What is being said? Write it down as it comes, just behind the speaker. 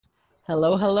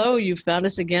Hello, hello. You found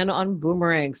us again on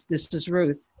Boomerangs. This is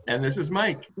Ruth. And this is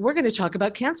Mike. We're going to talk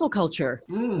about cancel culture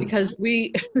because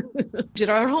we did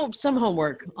some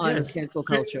homework on cancel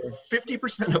culture.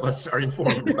 50% of us are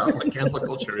informed about what cancel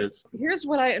culture is. Here's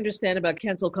what I understand about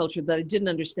cancel culture that I didn't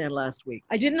understand last week.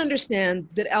 I didn't understand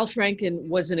that Al Franken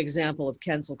was an example of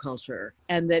cancel culture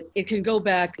and that it can go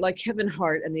back like Kevin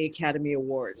Hart and the Academy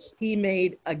Awards. He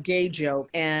made a gay joke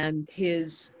and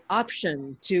his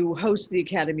option to host the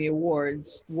Academy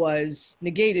Awards was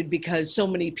negated because so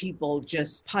many people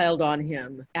just piled on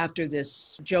him after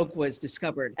this joke was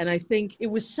discovered. And I think it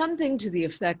was something to the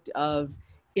effect of,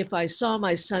 if I saw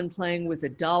my son playing with a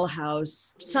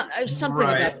dollhouse, something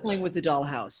about playing with a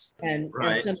dollhouse, and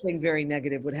something very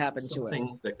negative would happen to him.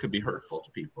 Something that could be hurtful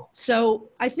to people. So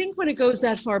I think when it goes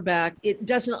that far back, it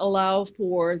doesn't allow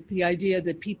for the idea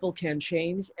that people can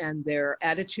change and their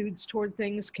attitudes toward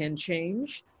things can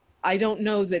change. I don't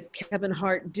know that Kevin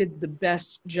Hart did the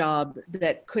best job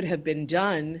that could have been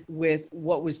done with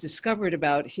what was discovered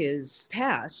about his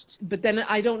past, but then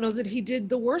I don't know that he did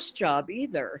the worst job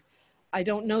either. I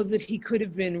don't know that he could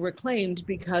have been reclaimed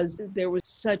because there was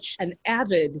such an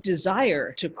avid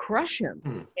desire to crush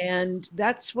him. And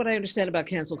that's what I understand about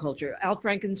cancel culture. Al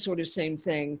Franken's sort of same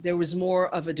thing. There was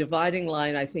more of a dividing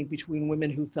line, I think, between women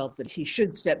who felt that he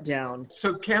should step down.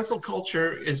 So cancel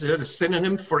culture, is it a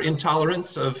synonym for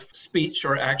intolerance of speech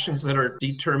or actions that are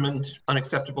determined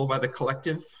unacceptable by the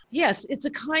collective? Yes, it's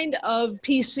a kind of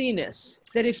PC-ness,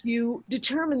 that if you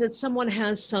determine that someone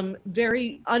has some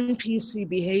very un-PC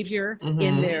behavior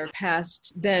in their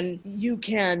past, then you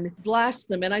can blast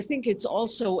them. And I think it's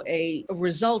also a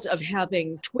result of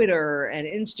having Twitter and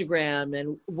Instagram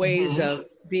and ways of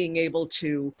being able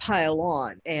to pile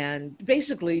on and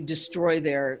basically destroy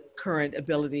their current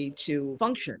ability to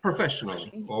function.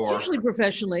 Professionally. Usually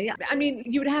professionally. I mean,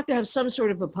 you would have to have some sort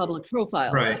of a public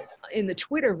profile. Right. In the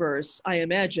Twitterverse, I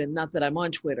imagine, not that I'm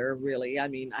on Twitter really, I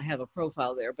mean, I have a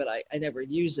profile there, but I never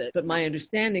use it. But my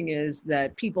understanding is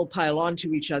that people pile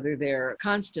onto each other there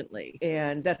constantly.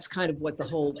 And that's kind of what the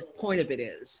whole point of it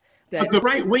is. But the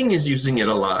right wing is using it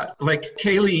a lot. Like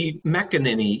Kayleigh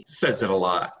McEnany says it a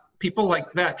lot. People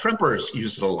like that, Trumpers,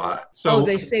 use it a lot. So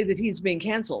they say that he's being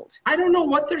canceled. I don't know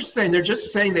what they're saying. They're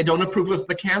just saying they don't approve of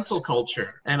the cancel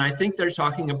culture. And I think they're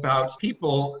talking about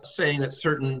people saying that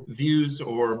certain views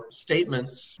or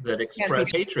statements that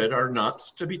express hatred are not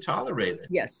to be tolerated.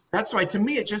 Yes. That's why, to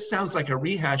me, it just sounds like a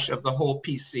rehash of the whole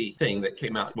PC thing that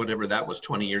came out, whatever that was,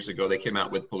 20 years ago. They came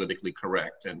out with politically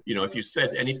correct. And, you know, if you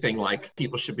said anything like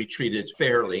people should be treated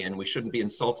fairly and we shouldn't be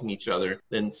insulting each other,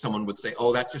 then someone would say,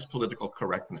 oh, that's just political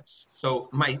correctness. So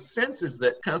my sense is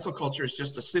that cancel culture is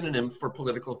just a synonym for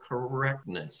political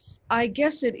correctness. I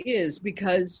guess it is,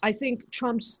 because I think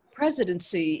Trump's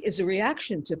presidency is a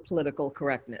reaction to political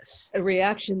correctness, a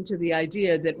reaction to the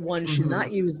idea that one should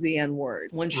not use the N-word.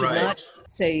 One should not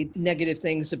say negative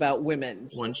things about women.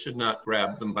 One should not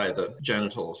grab them by the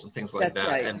genitals and things like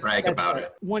that and brag about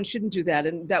it. One shouldn't do that.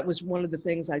 And that was one of the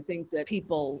things I think that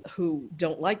people who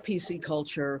don't like PC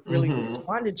culture really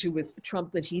responded to with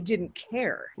Trump, that he didn't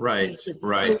care. Right.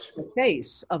 The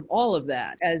face of all of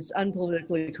that, as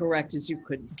unpolitically correct as you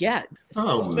could get.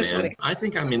 Oh, man. I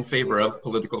think I'm in favor of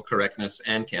political correctness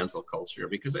and cancel culture,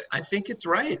 because I think it's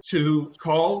right to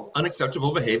call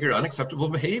unacceptable behavior.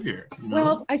 You know?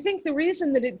 Well, I think the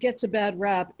reason that it gets a bad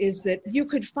rap is that you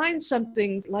could find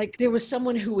something like, there was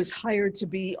someone who was hired to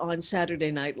be on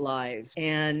Saturday Night Live,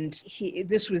 and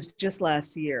this was just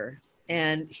last year.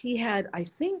 And he had, I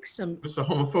think, It was a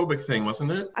homophobic thing,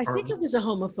 wasn't it? I think it was a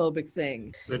homophobic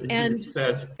thing. That he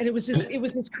said. And it was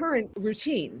his current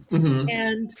routine.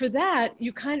 And for that,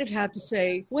 you kind of have to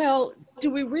say, well, do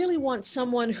we really want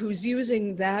someone who's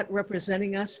using that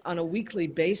representing us on a weekly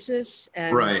basis?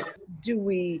 And do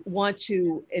we want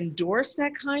to endorse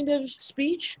that kind of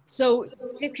speech? So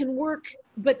it can work.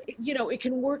 But, you know, it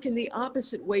can work in the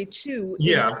opposite way, too.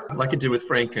 Yeah, like it did with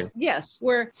Franken. Yes,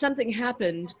 where something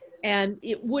happened and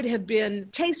it would have been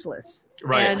tasteless.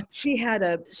 Right. And she had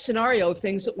a scenario of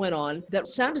things that went on that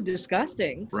sounded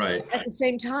disgusting. Right. At the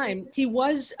same time, he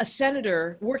was a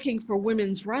senator working for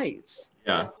women's rights.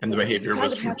 Yeah, and the behavior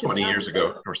was from 20 years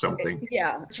ago or something.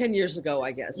 Yeah, 10 years ago,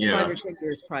 I guess, yeah. 5 or 10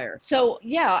 years prior. So,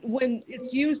 yeah, when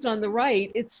it's used on the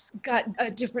right, it's got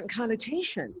a different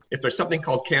connotation. If there's something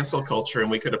called cancel culture and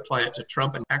we could apply it to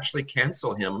Trump and actually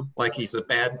cancel him like he's a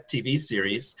bad TV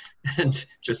series and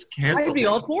just cancel him. I'd be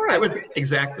all for it.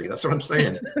 Exactly, that's what I'm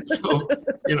saying. So,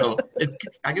 you know,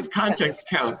 I guess context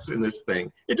counts in this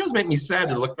thing. It does make me sad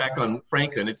to look back on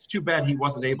Franklin. It's too bad he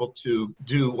wasn't able to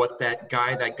do what that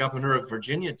governor of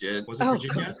Virginia did. Was it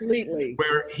Virginia? Completely.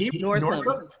 Where he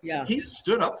Northam. Yeah. He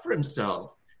stood up for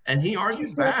himself And he argued He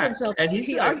said to back. himself- And he he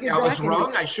said, argued I was back and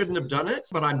wrong. I shouldn't have done it,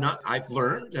 but I'm not. I've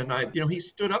learned. And he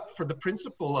stood up for the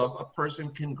principle of a person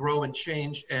can grow and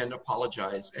change and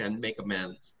apologize and make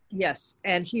amends. Yes,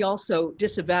 and he also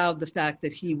disavowed the fact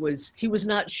that he was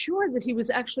not sure that he was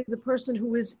actually the person who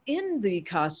was in the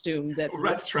costume that.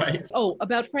 That's right. Oh,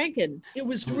 about Franken. It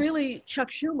was really Chuck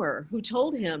Schumer who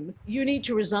told him, you need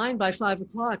to resign by 5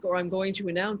 o'clock or I'm going to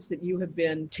announce that you have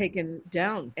been taken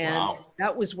down. And Wow.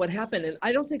 that was what happened. And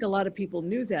I don't think a lot of people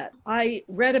knew that. I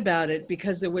read about it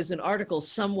because there was an article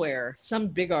somewhere, some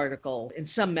big article in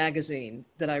some magazine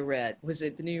that I read. Was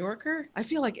it the New Yorker? I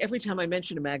feel like every time I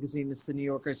mention a magazine, it's the New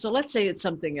Yorker. So let's say it's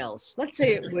something else. Let's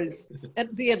say it was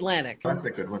at the Atlantic. That's a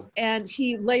good one. And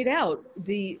he laid out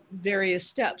the various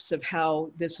steps of how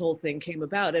this whole thing came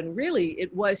about. And really,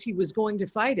 he was going to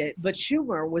fight it. But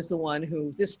Schumer was the one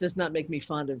who, this does not make me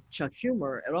fond of Chuck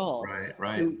Schumer at all.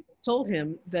 Right. Who told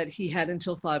him that he had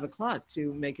until 5 o'clock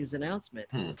to make his announcement.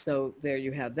 So there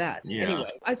you have that. Yeah.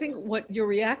 Anyway, I think what you're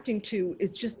reacting to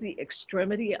is just the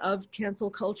extremity of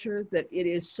cancel culture, that it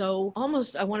is so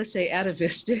almost, I want to say,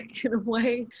 atavistic in a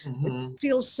way. It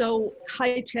feels so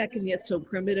high tech and yet so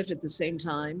primitive at the same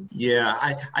time. Yeah,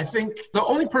 I think the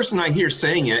only person I hear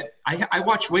saying it, I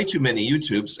watch way too many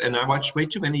YouTubes, and I watch way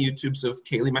too many YouTubes of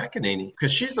Kayleigh McEnany,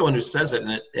 because she's the one who says it,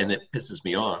 and it pisses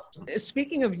me off.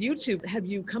 Speaking of YouTube, have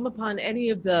you come upon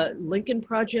any of the Lincoln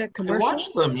Project commercials? I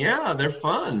watch them, yeah, they're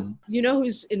fun. You know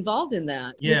who's involved in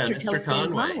that? Yeah, Mr. Mr.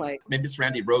 Conway. Maybe it's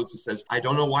Randy Rhodes who says, I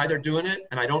don't know why they're doing it,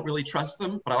 and I don't really trust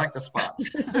them, but I like the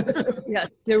spots. Yes,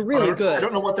 they're really good. I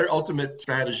don't know what their ultimate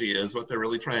strategy is, what they're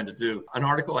really trying to do. An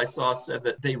article I saw said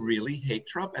that they really hate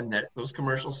Trump, and that those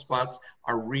commercial spots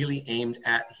are really aimed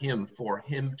at him, for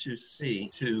him to see,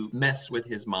 to mess with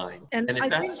his mind. And if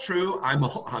that's true, I'm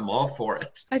all for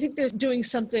it. I think they're doing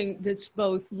something that's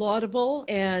both laudable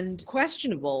and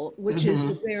questionable, which is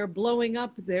that they're blowing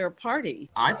up their party.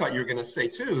 I thought you were going to say,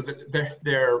 too, that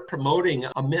they're promoting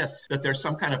a myth that there's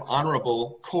some kind of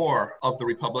honorable core of the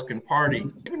Republican Party.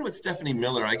 Even with Stephanie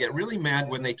Miller, I get really mad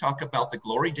when they talk about the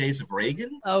glory days of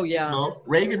Reagan. Oh, yeah. You know,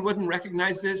 Reagan wouldn't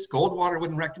recognize this. Goldwater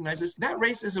wouldn't recognize this. That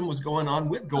racism was going on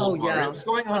with Goldwater. Oh, yeah. It was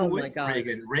going on with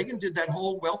Reagan. Reagan did that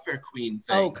whole welfare queen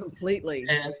thing. Oh, completely.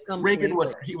 And Reagan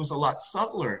was a lot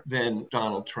subtler than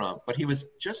Donald Trump, but he was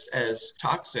just as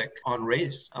toxic on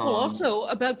race. Also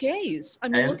about gays. I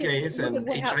mean, and gays and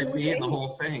HIV and the whole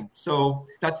thing. So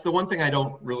that's the one thing I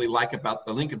don't really like about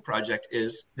the Lincoln Project,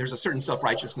 is there's a certain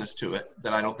self-righteousness to it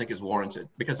that I don't think is warranted,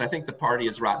 because I think the party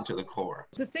is rotten to the core.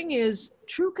 The thing is,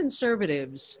 true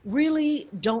conservatives really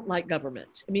don't like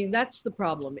government. I mean, that's the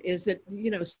problem, is that,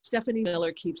 Stephanie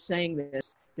Miller keeps saying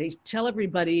this. They tell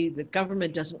everybody that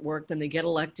government doesn't work, then they get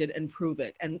elected and prove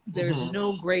it. And there's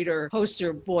no greater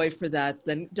poster boy for that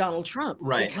than Donald Trump.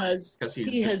 Right. Because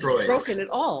he has broken it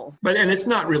all. And it's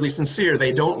not really sincere.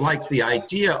 They don't like the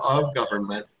idea of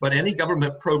government, but any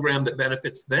government program that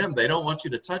benefits them, they don't want you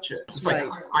to touch it. It's like,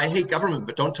 I hate government,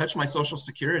 but don't touch my Social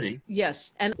Security.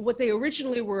 Yes. And what they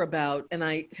originally were about, and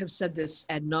I have said this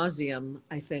ad nauseum,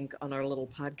 I think, on our little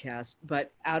podcast,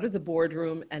 but out of the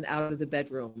boardroom and out of the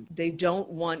bedroom, they don't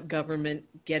want government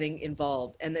getting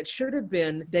involved. And that should have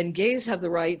been, then gays have the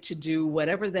right to do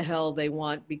whatever the hell they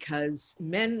want, because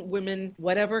men, women,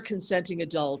 whatever consenting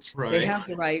adult, they have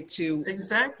the right to.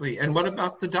 Exactly. And what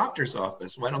about the doctor's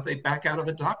office? Why don't they back out of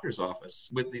the doctor's office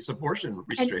with these abortion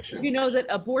restrictions? And you know that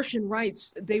abortion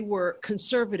rights, they were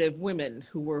conservative women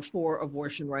who were for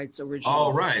abortion rights originally.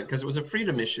 Oh, right. Because it was a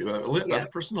freedom issue, a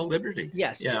personal liberty.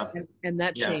 Yes. Yeah. And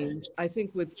that changed, I think,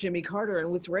 with Jimmy Carter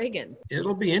and with Reagan.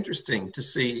 It'll be interesting to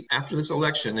see after this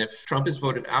election, if Trump is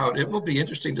voted out, it will be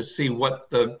interesting to see what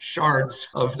the shards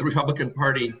of the Republican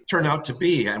Party turn out to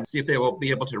be, and see if they will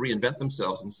be able to reinvent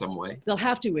themselves in some way. They'll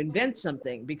have to invent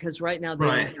something, because right now they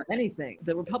don't have anything.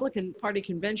 The Republican Party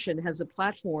convention has a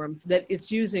platform that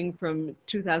it's using from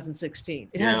 2016.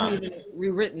 It hasn't even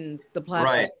rewritten the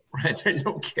platform. Right, they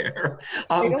don't care.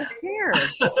 They don't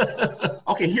care.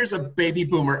 Okay, here's a baby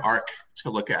boomer arc to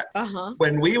look at.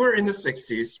 When we were in the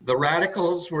 60s, the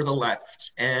radicals were the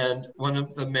left. And one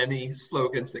of the many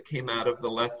slogans that came out of the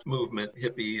left movement,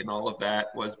 hippie and all of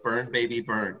that, was burn, baby,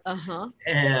 burn.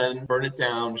 And burn it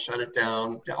down, shut it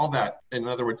down, all that. In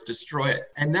other words, destroy it.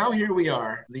 And now here we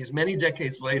are, these many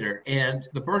decades later, and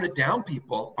the burn it down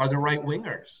people are the right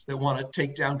wingers that want to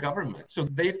take down government. So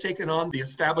they've taken on the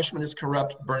establishment is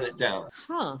corrupt, burn it down.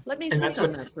 Let me think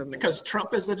on that for a minute. Because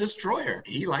Trump is a destroyer.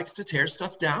 He likes to tear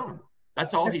stuff down.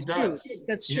 That's all he True. does.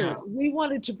 That's true. Yeah. We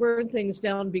wanted to burn things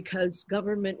down because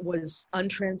government was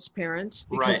untransparent,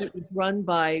 because Right. it was run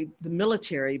by the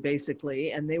military,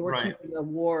 basically, and they were Right. keeping a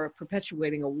war,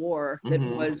 perpetuating a war that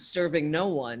Mhm. was serving no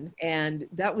one. And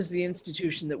that was the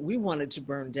institution that we wanted to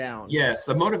burn down. Yes,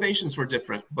 the motivations were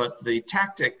different, but the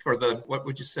tactic, or the, what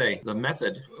would you say, the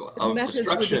method of methods were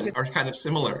destruction different. are kind of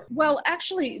similar. Well,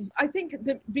 actually, I think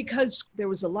that because there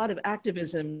was a lot of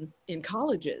activism in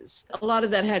colleges, a lot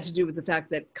of that had to do with the fact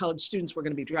that college students were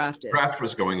going to be drafted. Draft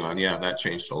was going on. Yeah, that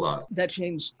changed a lot. That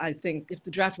changed. I think if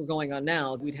the draft were going on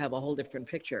now, we'd have a whole different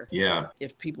picture. Yeah,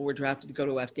 If people were drafted to go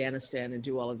to Afghanistan and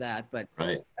do all of that, but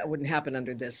right. that wouldn't happen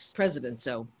under this president.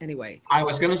 So anyway, I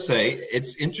was going to say,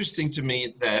 it's interesting to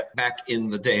me that back in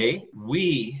the day,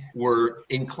 we were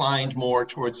inclined more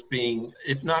towards being,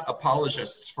 if not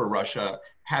apologists for Russia,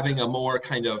 having a more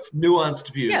kind of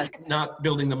nuanced view, Yes. not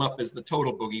building them up as the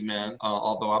total boogeyman,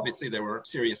 although obviously there were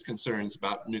serious concerns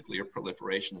about nuclear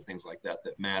proliferation and things like that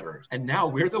that mattered. And now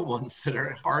we're the ones that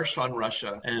are harsh on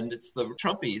Russia, and it's the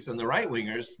Trumpies and the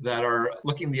right-wingers that are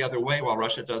looking the other way while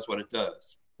Russia does what it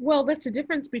does. well, that's the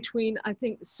difference between, I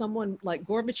think, someone like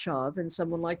Gorbachev and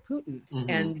someone like Putin, Mhm.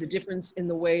 and the difference in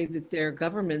the way that their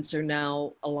governments are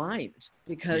now aligned.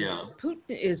 Because Yeah.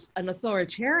 Putin is an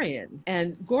authoritarian,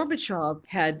 and Gorbachev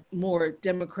had more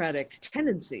democratic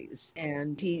tendencies,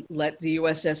 and he let the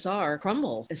USSR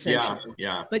crumble, essentially.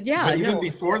 Yeah. But yeah, But even no,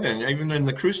 before then, even in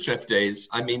the Khrushchev days,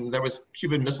 I mean, there was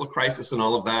Cuban Missile Crisis and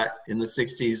all of that in the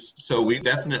 60s. So we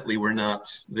definitely were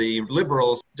not the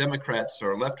liberals, Democrats,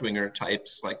 or left-winger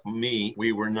types like me.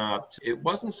 We were not. It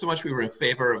wasn't so much we were in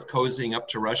favor of cozying up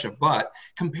to Russia, but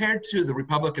compared to the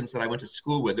Republicans that I went to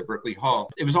school with at Berkeley Hall,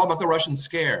 it was all about the Russian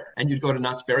scare. And you'd go to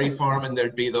Knott's Berry Farm, and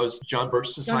there'd be those John Birch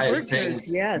Society Birchers,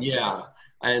 things. yes. Yeah.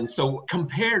 And so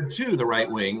compared to the right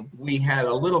wing, we had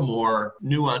a little more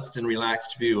nuanced and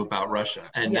relaxed view about Russia.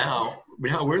 And Yes. now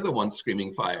we're the ones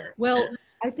screaming fire. well,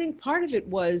 I think part of it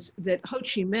was that Ho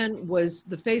Chi Minh was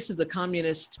the face of the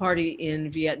Communist Party in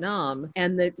Vietnam,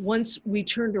 and that once we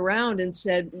turned around and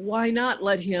said, why not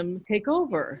let him take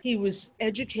over? He was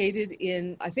educated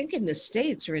in, I think, in the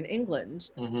States or in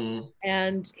England, Mm-hmm.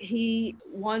 and he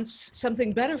wants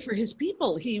something better for his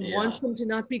people. He Yeah. wants them to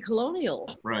not be colonial.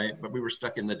 Right. But we were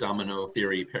stuck in the domino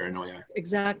theory paranoia.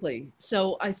 Exactly.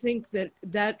 So I think that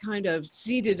that kind of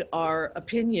seeded our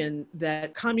opinion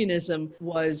that communism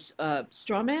was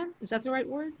straw man. Is that the right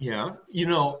word? Yeah. You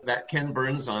know, that Ken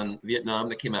Burns on Vietnam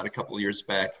that came out a couple of years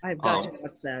back. I've got to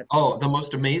watch that. Oh, the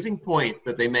most amazing point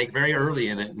that they make very early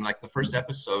in it, in like the first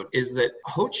episode, is that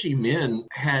Ho Chi Minh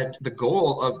had the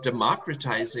goal of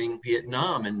democratizing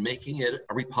Vietnam and making it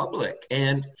a republic.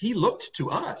 And he looked to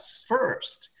us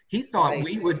first. He thought Right.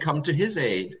 we would come to his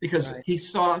aid because Right. he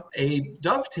saw a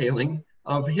dovetailing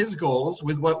of his goals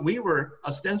with what we were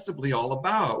ostensibly all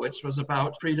about, which was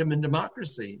about freedom and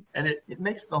democracy. And it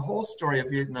makes the whole story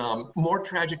of Vietnam more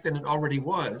tragic than it already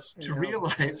was, to Yeah.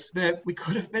 realize that we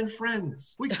could have been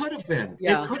friends. We could have been.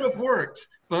 Yeah. It could have worked.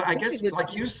 But I guess, think it-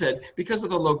 like you said, because of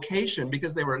the location,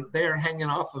 because they were there hanging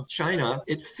off of China,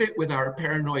 it fit with our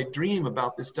paranoid dream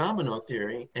about this domino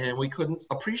theory. And we couldn't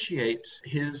appreciate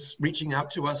his reaching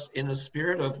out to us in a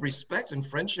spirit of respect and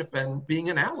friendship and being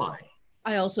an ally.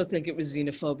 I also think it was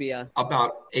xenophobia.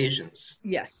 About Asians.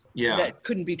 Yes. Yeah. That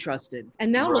couldn't be trusted.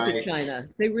 And now look Right. at China.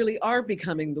 They really are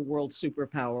becoming the world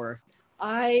superpower.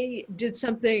 I did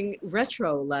something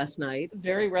retro last night,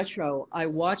 very retro. I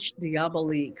watched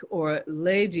Diabolique, or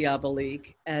Les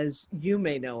Diaboliques, as you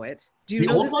may know it. Do you The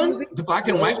know old this one? movie? The black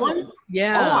and white one?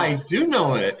 Yeah. Oh, I do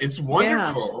know it. It's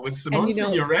wonderful with Simone And you know-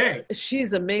 Signoret.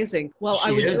 She's amazing. Well, I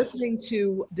She was is. listening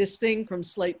to this thing from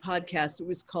Slate Podcast. It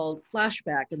was called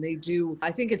Flashback, and they do,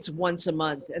 I think it's once a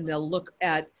month, and they'll look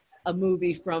at a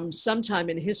movie from sometime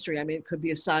in history. I mean, it could be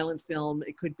a silent film.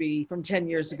 It could be from 10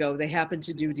 years ago. They happened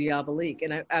to do Diabolique.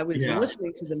 And I was Yeah.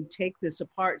 listening to them take this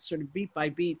apart sort of beat by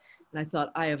beat. And I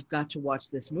thought, I have got to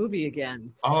watch this movie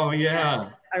again. Oh,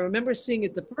 yeah. I remember seeing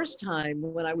it the first time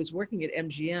when I was working at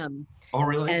MGM Oh,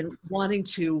 really? and wanting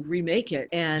to remake it.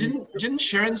 And Didn't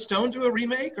Sharon Stone do a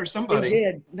remake or they somebody?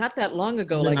 did, not that long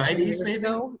ago, In the like 10 90s years maybe?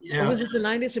 ago. Yeah. Or was it the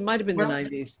 90s? It might have been Well, the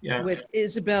 90s. yeah. With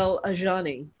Isabel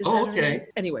Adjani. Is Oh, that her okay. name?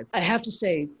 Anyway, I have to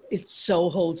say, it so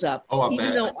holds up. Oh, I Even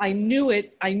bet. though I knew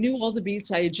it, I knew all the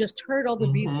beats, I had just heard all the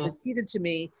beats Mhm. repeated to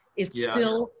me, it Yeah.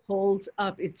 still holds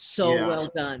up. It's so Yeah. well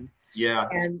done. Yeah.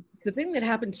 And the thing that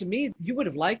happened to me, you would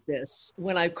have liked this,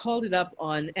 when I called it up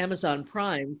on Amazon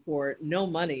Prime for no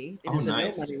money. It Oh, is a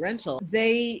nice. no money rental.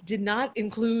 They did not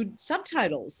include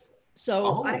subtitles.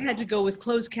 So I Oh, had to go with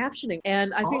closed captioning.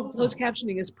 And I think closed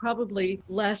captioning is probably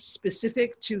less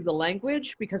specific to the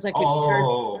language because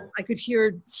oh. I could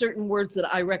hear certain words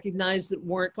that I recognized that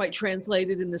weren't quite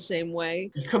translated in the same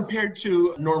way. Compared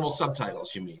to normal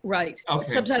subtitles, you mean? Right. Okay.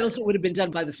 Subtitles that would have been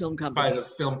done by the film company. By the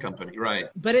film company, right.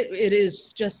 But it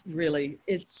is just really,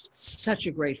 it's such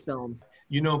a great film.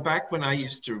 You know, back when I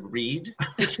used to read,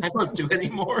 which I don't do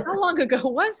anymore. How long ago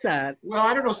was that? Well,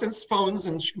 I don't know, since phones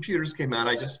and computers came out,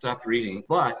 I just stopped reading.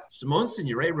 But Simone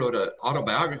Signoret wrote an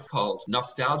autobiography called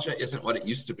Nostalgia Isn't What It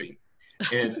Used to Be.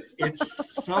 And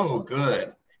it's so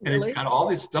good. And Really? it's got all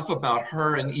this stuff about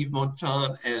her and Yves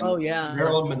Montand and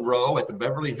Marilyn Monroe at the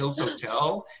Beverly Hills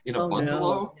Hotel in a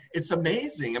bungalow. No. It's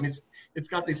amazing. I mean, it's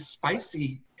got this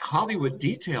spicy Hollywood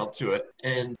detail to it.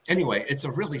 And anyway, it's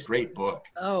a really great book.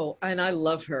 Oh, and I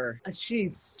love her.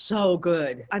 She's so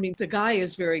good. I mean, the guy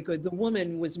is very good. The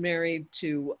woman was married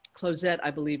to Clouzet,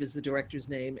 I believe is the director's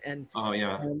name. And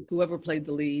whoever played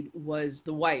the lead was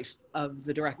the wife of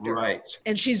the director. Right.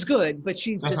 And she's good, but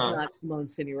she's just not Simone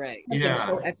Signoret. Nothing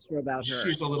so extra about her.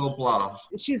 She's a little blah.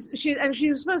 And she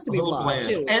was supposed to be blah, bland.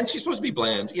 too. And she's supposed to be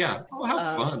bland, yeah. Oh,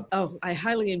 how fun. Oh, I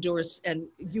highly endorse, and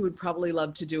you would probably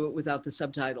love to do it without the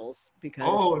subtitles because...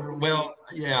 Oh, well,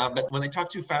 yeah, but when they talk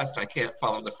too fast, I can't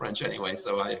follow the French anyway,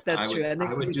 so I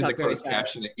would do the closed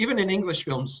captioning. Even in English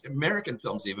films, American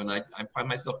films even, I find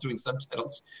myself doing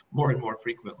subtitles more and more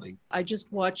frequently. I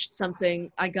just watched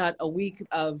something. I got a week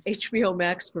of HBO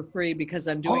Max for free because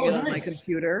I'm doing it on my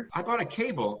computer. I bought a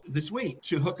cable this week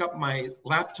to hook up my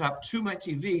laptop to my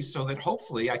TV so that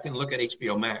hopefully I can look at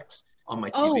HBO Max on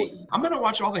my TV. I'm going to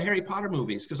watch all the Harry Potter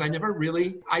movies because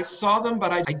I saw them,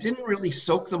 but I didn't really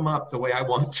soak them up the way I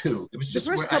want to. It was just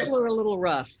the first couple are a little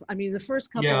rough. I mean, the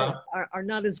first couple are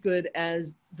not as good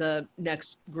as the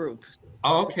next group.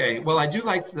 Oh, okay. Well, I do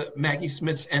like Maggie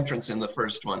Smith's entrance in the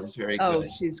first one is very good. Oh,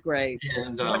 she's great.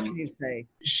 And what can you say?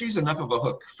 She's enough of a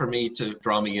hook for me to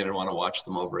draw me in and want to watch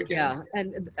them over again. Yeah,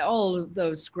 and all of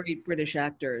those great British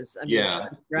actors. I mean,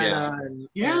 Ian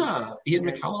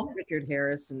McKellen, Richard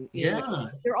Harris, and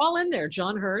they're all in there.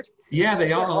 John Hurt. Yeah,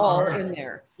 they're all in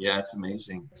there. Yeah, it's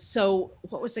amazing. So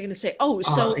what was I going to say?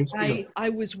 I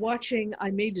was watching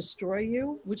I May Destroy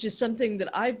You, which is something that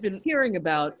I've been hearing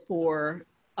about for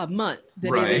a month.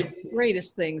 That it is the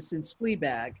greatest thing since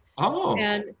Fleabag. Oh.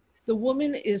 And the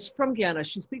woman is from Ghana.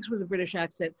 She speaks with a British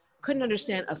accent. Couldn't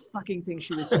understand a fucking thing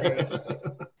she was saying.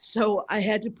 So I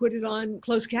had to put it on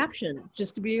closed caption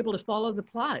just to be able to follow the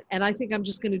plot. And I think I'm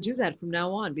just going to do that from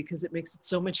now on because it makes it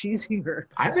so much easier.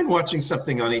 I've been watching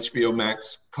something on HBO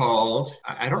Max called,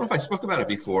 I don't know if I spoke about it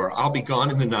before, I'll Be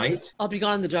Gone in the Night. I'll Be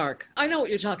Gone in the Dark. I know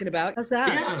what you're talking about. How's that?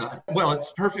 Yeah. Well,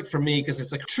 it's perfect for me because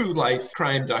it's a true life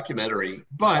crime documentary.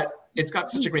 But it's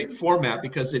got such a great format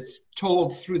because it's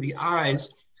told through the eyes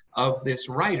of this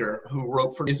writer who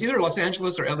wrote for either Los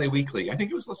Angeles or LA Weekly. I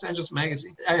think it was Los Angeles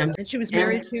Magazine. And she was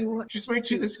married to... She was married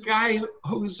to this guy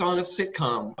who's on a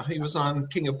sitcom. He was on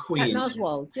King of Queens. Patton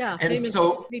Oswalt, yeah. And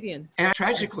so, comedian. And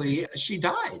tragically, she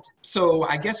died. So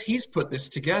I guess he's put this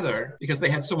together because they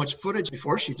had so much footage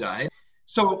before she died.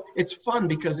 So it's fun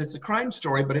because it's a crime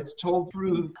story, but it's told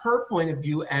through her point of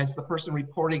view as the person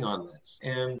reporting on this.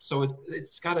 And so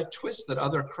it's got a twist that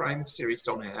other crime series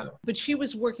don't have. But she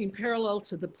was working parallel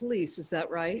to the police, is that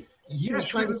right? Yes. She was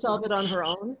trying to solve it on her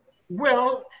own?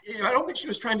 Well, I don't think she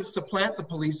was trying to supplant the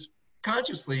police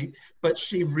consciously, but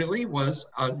she really was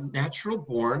a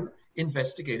natural-born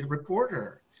investigative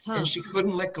reporter. And she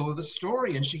couldn't let go of the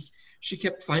story. And she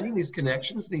kept finding these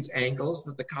connections, these angles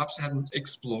that the cops hadn't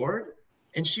explored.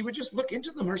 And she would just look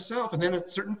into them herself. And then at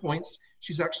certain points,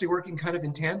 she's actually working kind of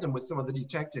in tandem with some of the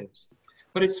detectives.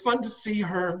 But it's fun to see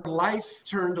her life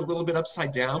turned a little bit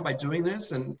upside down by doing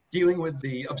this and dealing with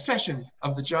the obsession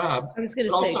of the job. I was going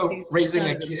to say, also raising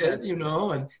a kid,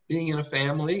 and being in a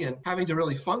family and having to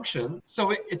really function.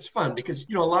 So it's fun because,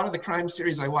 a lot of the crime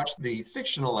series I watch, the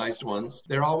fictionalized ones,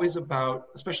 they're always about,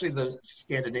 especially the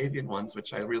Scandinavian ones,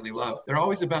 which I really love, they're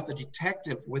always about the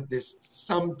detective with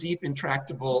some deep,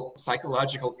 intractable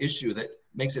psychological issue that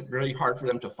makes it very hard for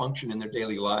them to function in their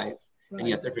daily life. Right. And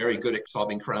yet they're very good at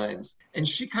solving crimes. And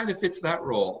she kind of fits that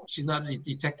role. She's not a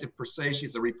detective per se,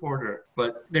 she's a reporter.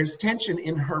 But there's tension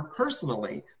in her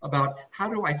personally about how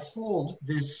do I hold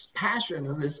this passion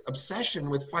and this obsession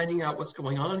with finding out what's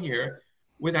going on here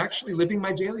with actually living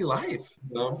my daily life.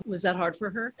 You know? Was that hard for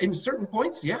her? In certain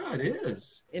points, yeah, it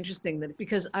is. Interesting that,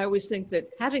 because I always think that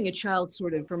having a child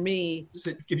sort of, for me, Does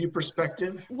it give you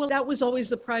perspective? well, that was always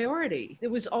the priority. It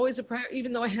was always a priority,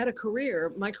 even though I had a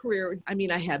career, my career, I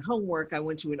mean, I had homework, I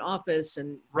went to an office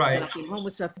and Right. I came home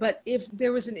with stuff. But if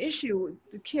there was an issue,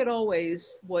 the kid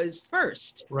always was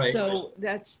first. Right. So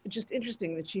that's just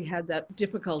interesting that she had that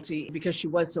difficulty because she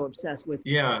was so obsessed with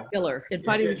Yeah. the killer and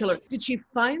finding the killer. Did she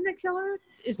find the killer?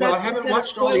 Well, I haven't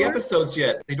watched all the episodes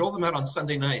yet. They roll them out on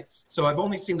Sunday nights. So I've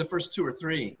only seen the first 2 or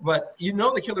 3. But you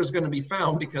know the killer's going to be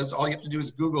found because all you have to do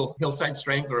is Google Hillside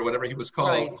Strangler or whatever he was called.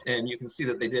 Right. And you can see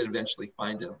that they did eventually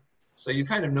find him. So you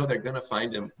kind of know they're going to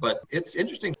find him. But it's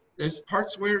interesting. There's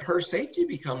parts where her safety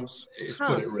is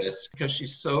put at risk because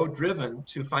she's so driven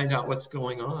to find out what's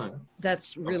going on.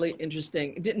 That's really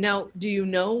interesting. Now, do you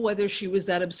know whether she was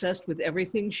that obsessed with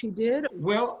everything she did?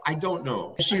 Well, I don't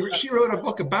know. She wrote a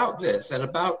book about this and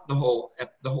about the whole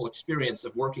experience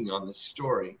of working on this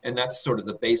story. And that's sort of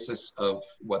the basis of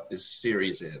what this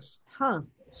series is. Huh.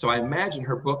 So I imagine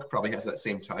her book probably has that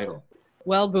same title.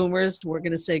 Well, boomers, we're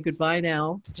going to say goodbye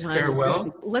now.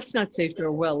 Farewell. Let's not say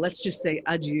farewell. Let's just say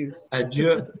adieu.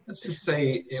 Adieu. Let's just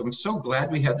say I'm so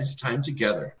glad we had this time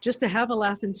together. Just to have a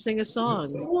laugh and sing a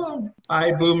song.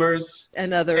 Bye, boomers.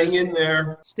 And others. Hang in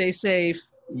there. Stay safe.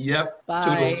 Yep.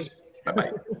 Bye. Toodles.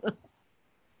 Bye-bye.